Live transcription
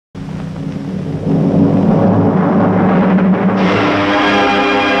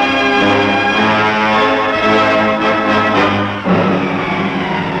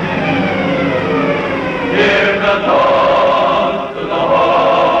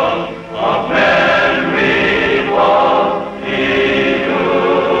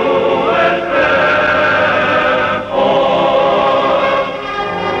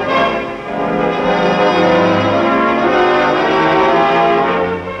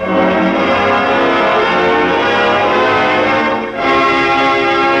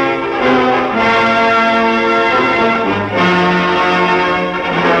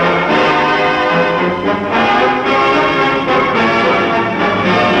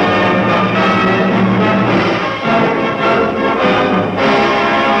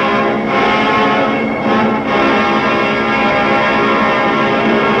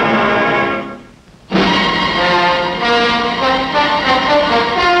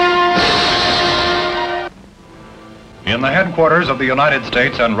In the headquarters of the United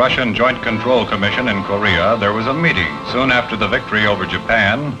States and Russian Joint Control Commission in Korea, there was a meeting soon after the victory over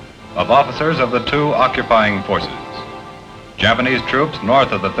Japan of officers of the two occupying forces. Japanese troops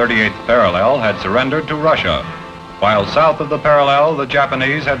north of the 38th parallel had surrendered to Russia, while south of the parallel, the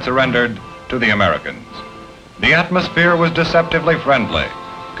Japanese had surrendered to the Americans. The atmosphere was deceptively friendly,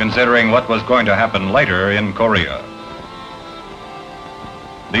 considering what was going to happen later in Korea.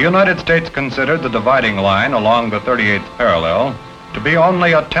 The United States considered the dividing line along the 38th parallel to be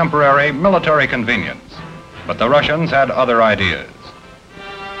only a temporary military convenience, but the Russians had other ideas.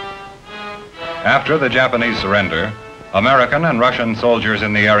 After the Japanese surrender, American and Russian soldiers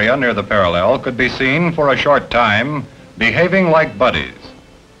in the area near the parallel could be seen for a short time behaving like buddies.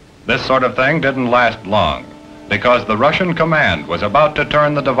 This sort of thing didn't last long, because the Russian command was about to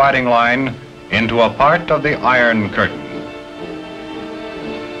turn the dividing line into a part of the Iron Curtain.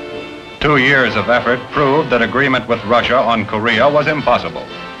 2 years of effort proved that agreement with Russia on Korea was impossible.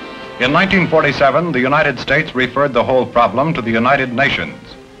 In 1947, the United States referred the whole problem to the United Nations.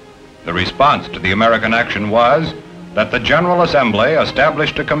 The response to the American action was that the General Assembly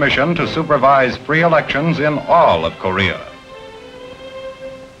established a commission to supervise free elections in all of Korea.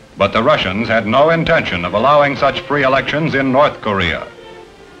 But the Russians had no intention of allowing such free elections in North Korea.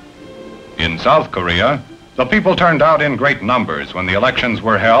 In South Korea, the people turned out in great numbers when the elections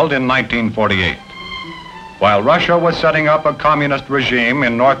were held in 1948. While Russia was setting up a communist regime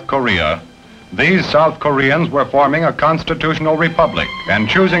in North Korea, these South Koreans were forming a constitutional republic and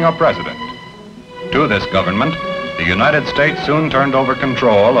choosing a president. To this government, the United States soon turned over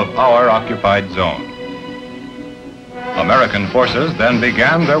control of our occupied zone. American forces then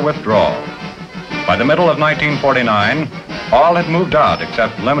began their withdrawal. By the middle of 1949, all had moved out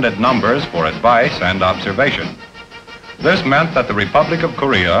except limited numbers for advice and observation. This meant that the Republic of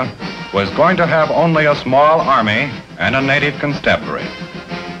Korea was going to have only a small army and a native constabulary,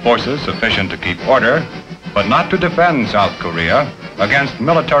 forces sufficient to keep order, but not to defend South Korea against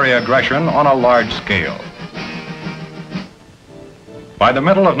military aggression on a large scale. By the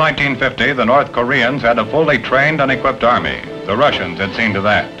middle of 1950, the North Koreans had a fully trained and equipped army. The Russians had seen to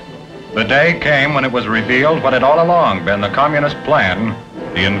that. The day came when it was revealed what had all along been the communist plan,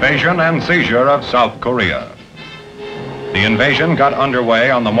 the invasion and seizure of South Korea. The invasion got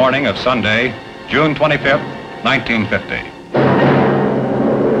underway on the morning of Sunday, June 25th, 1950.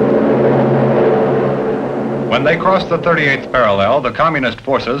 When they crossed the 38th parallel, the communist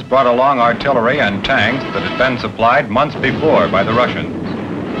forces brought along artillery and tanks that had been supplied months before by the Russians.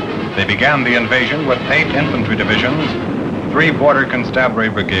 They began the invasion with 8 infantry divisions, 3 border constabulary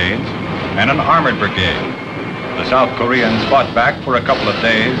brigades, and an armored brigade. The South Koreans fought back for a couple of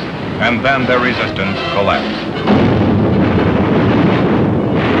days, and then their resistance collapsed.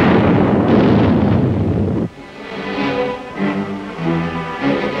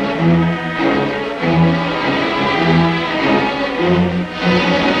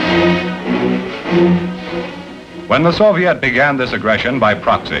 When the Soviet began this aggression by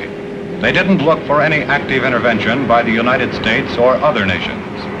proxy, they didn't look for any active intervention by the United States or other nations.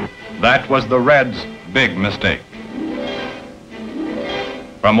 That was the Reds' big mistake.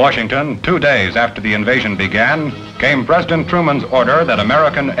 From Washington, 2 days after the invasion began, came President Truman's order that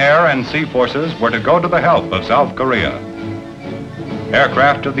American air and sea forces were to go to the help of South Korea.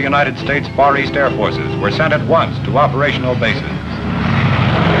 Aircraft of the United States Far East Air Forces were sent at once to operational bases.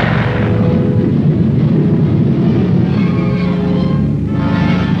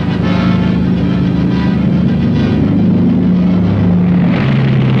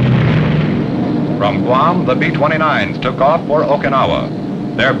 From Guam, the B-29s took off for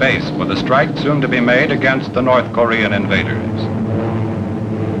Okinawa, their base for the strike soon to be made against the North Korean invaders.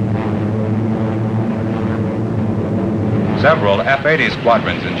 Several F-80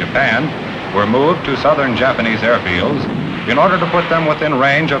 squadrons in Japan were moved to southern Japanese airfields in order to put them within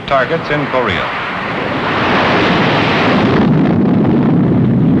range of targets in Korea.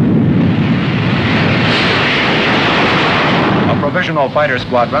 Provisional fighter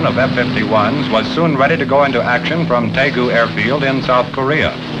squadron of F-51s was soon ready to go into action from Daegu Airfield in South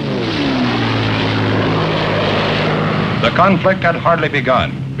Korea. The conflict had hardly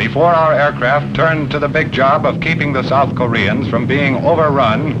begun before our aircraft turned to the big job of keeping the South Koreans from being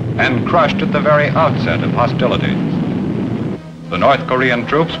overrun and crushed at the very outset of hostilities. The North Korean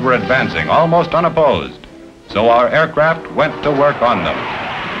troops were advancing almost unopposed, so our aircraft went to work on them.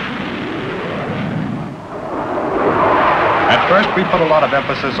 At first, we put a lot of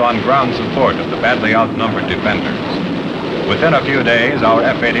emphasis on ground support of the badly outnumbered defenders. Within a few days, our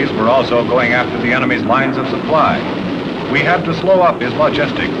F-80s were also going after the enemy's lines of supply. We had to slow up his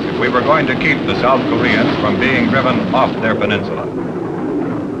logistics if we were going to keep the South Koreans from being driven off their peninsula.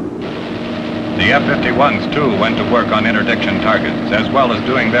 The F-51s, too, went to work on interdiction targets, as well as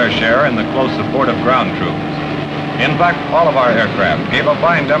doing their share in the close support of ground troops. In fact, all of our aircraft gave a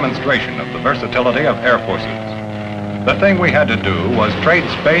fine demonstration of the versatility of air forces. The thing we had to do was trade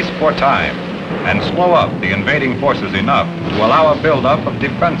space for time and slow up the invading forces enough to allow a buildup of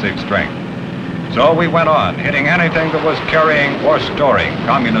defensive strength. So we went on, hitting anything that was carrying or storing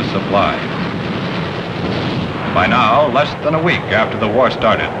communist supplies. By now, less than a week after the war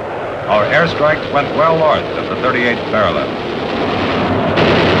started, our airstrikes went well north of the 38th parallel.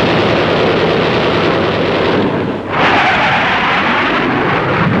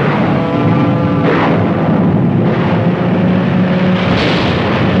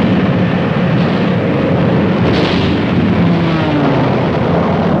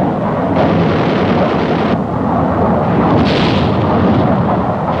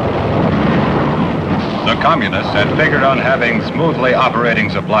 Communists had figured on having smoothly operating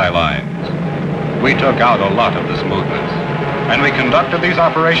supply lines. We took out a lot of the smoothness, and we conducted these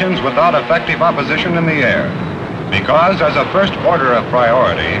operations without effective opposition in the air, because as a first order of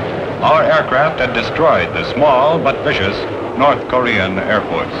priority, our aircraft had destroyed the small but vicious North Korean Air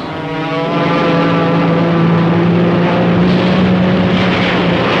Force.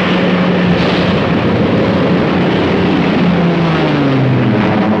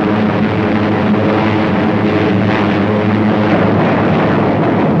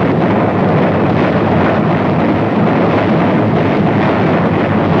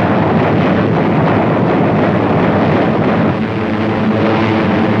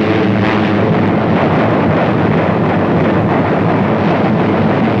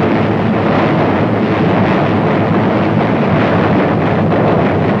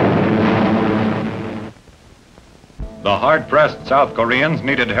 The hard-pressed South Koreans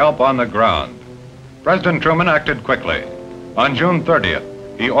needed help on the ground. President Truman acted quickly. On June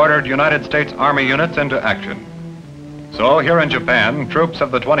 30th, he ordered United States Army units into action. So here in Japan, troops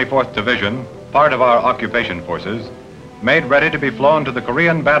of the 24th Division, part of our occupation forces, made ready to be flown to the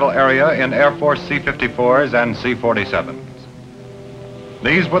Korean battle area in Air Force C-54s and C-47s.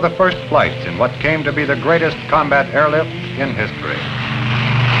 These were the first flights in what came to be the greatest combat airlift in history.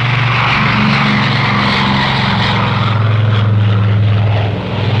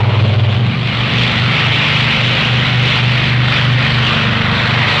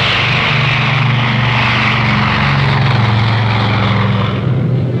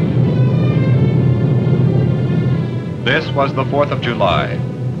 This was the 4th of July,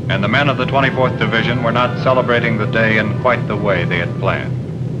 and the men of the 24th Division were not celebrating the day in quite the way they had planned.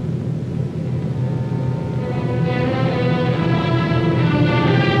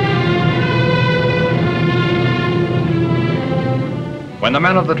 When the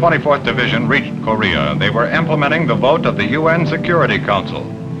men of the 24th Division reached Korea, they were implementing the vote of the UN Security Council,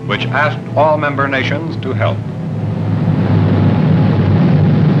 which asked all member nations to help.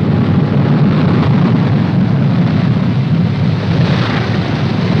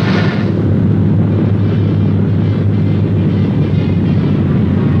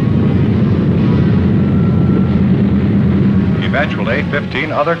 Eventually,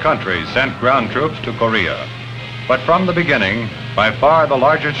 15 other countries sent ground troops to Korea. But from the beginning, by far the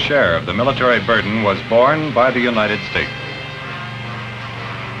largest share of the military burden was borne by the United States.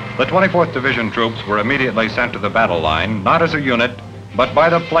 The 24th Division troops were immediately sent to the battle line, not as a unit, but by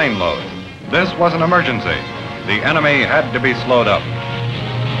the plane load. This was an emergency. The enemy had to be slowed up.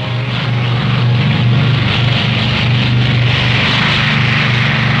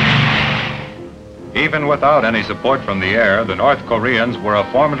 Even without any support from the air, the North Koreans were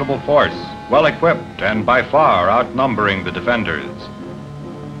a formidable force, well equipped and by far outnumbering the defenders.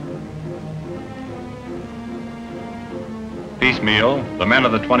 Piecemeal, the men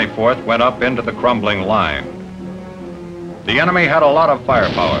of the 24th went up into the crumbling line. The enemy had a lot of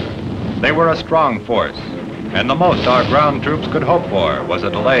firepower. They were a strong force, and the most our ground troops could hope for was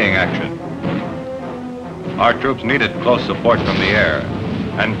a delaying action. Our troops needed close support from the air,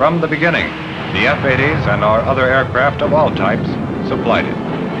 and from the beginning, the F-80s and our other aircraft of all types supplied it.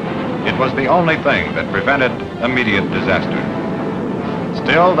 It was the only thing that prevented immediate disaster.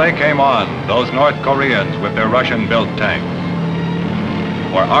 Still, they came on, those North Koreans with their Russian-built tanks.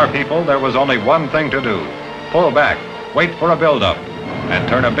 For our people, there was only one thing to do: pull back, wait for a buildup, and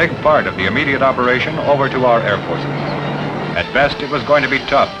turn a big part of the immediate operation over to our air forces. At best, it was going to be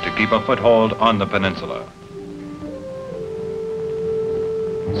tough to keep a foothold on the peninsula.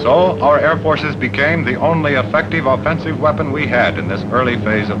 So, our air forces became the only effective offensive weapon we had in this early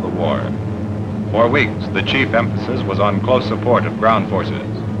phase of the war. For weeks, the chief emphasis was on close support of ground forces.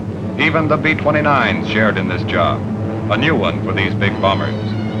 Even the B-29s shared in this job, a new one for these big bombers.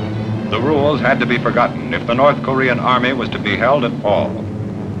 The rules had to be forgotten if the North Korean Army was to be held at all.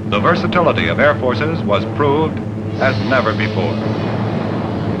 The versatility of air forces was proved as never before.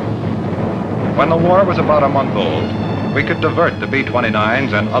 When the war was about a month old, we could divert the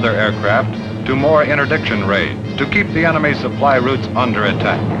B-29s and other aircraft to more interdiction raids to keep the enemy's supply routes under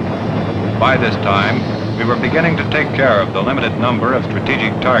attack. By this time, we were beginning to take care of the limited number of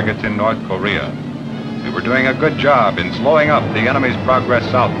strategic targets in North Korea. We were doing a good job in slowing up the enemy's progress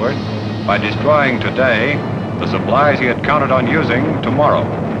southward by destroying today the supplies he had counted on using tomorrow.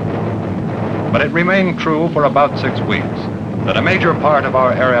 But it remained true for about 6 weeks that a major part of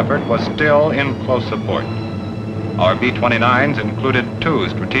our air effort was still in close support. Our B-29s included 2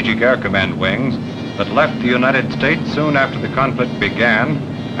 Strategic Air Command wings that left the United States soon after the conflict began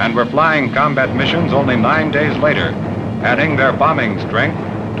and were flying combat missions only 9 days later, adding their bombing strength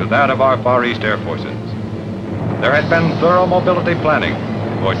to that of our Far East Air Forces. There had been thorough mobility planning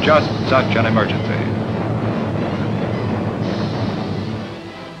for just such an emergency.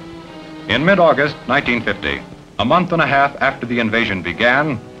 In mid-August 1950, a month and a half after the invasion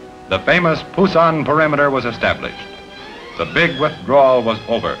began, the famous Pusan perimeter was established. The big withdrawal was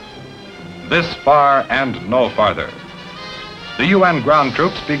over. This far and no farther. The UN ground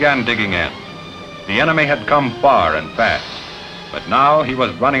troops began digging in. The enemy had come far and fast, but now he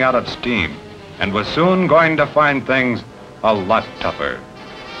was running out of steam and was soon going to find things a lot tougher.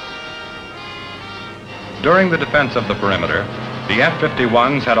 During the defense of the perimeter, the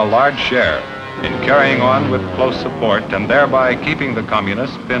F-51s had a large share in carrying on with close support and thereby keeping the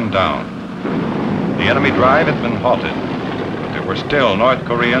communists pinned down. The enemy drive had been halted, but there were still North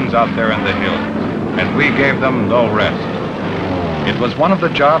Koreans out there in the hills, and we gave them no rest. It was one of the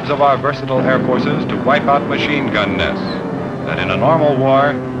jobs of our versatile air forces to wipe out machine gun nests that in a normal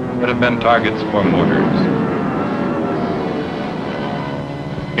war would have been targets for mortars.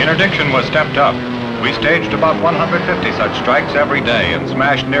 Interdiction was stepped up. We staged about 150 such strikes every day and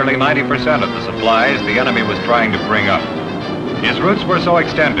smashed nearly 90% of the supplies the enemy was trying to bring up. His routes were so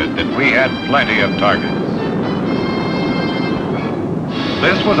extended that we had plenty of targets.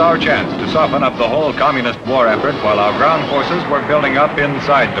 This was our chance to soften up the whole communist war effort while our ground forces were building up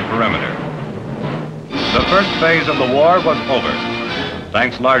inside the perimeter. The first phase of the war was over.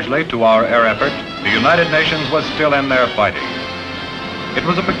 Thanks largely to our air effort, the United Nations was still in there fighting. It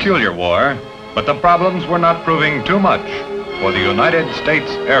was a peculiar war, but the problems were not proving too much for the United States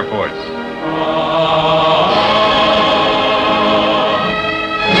Air Force.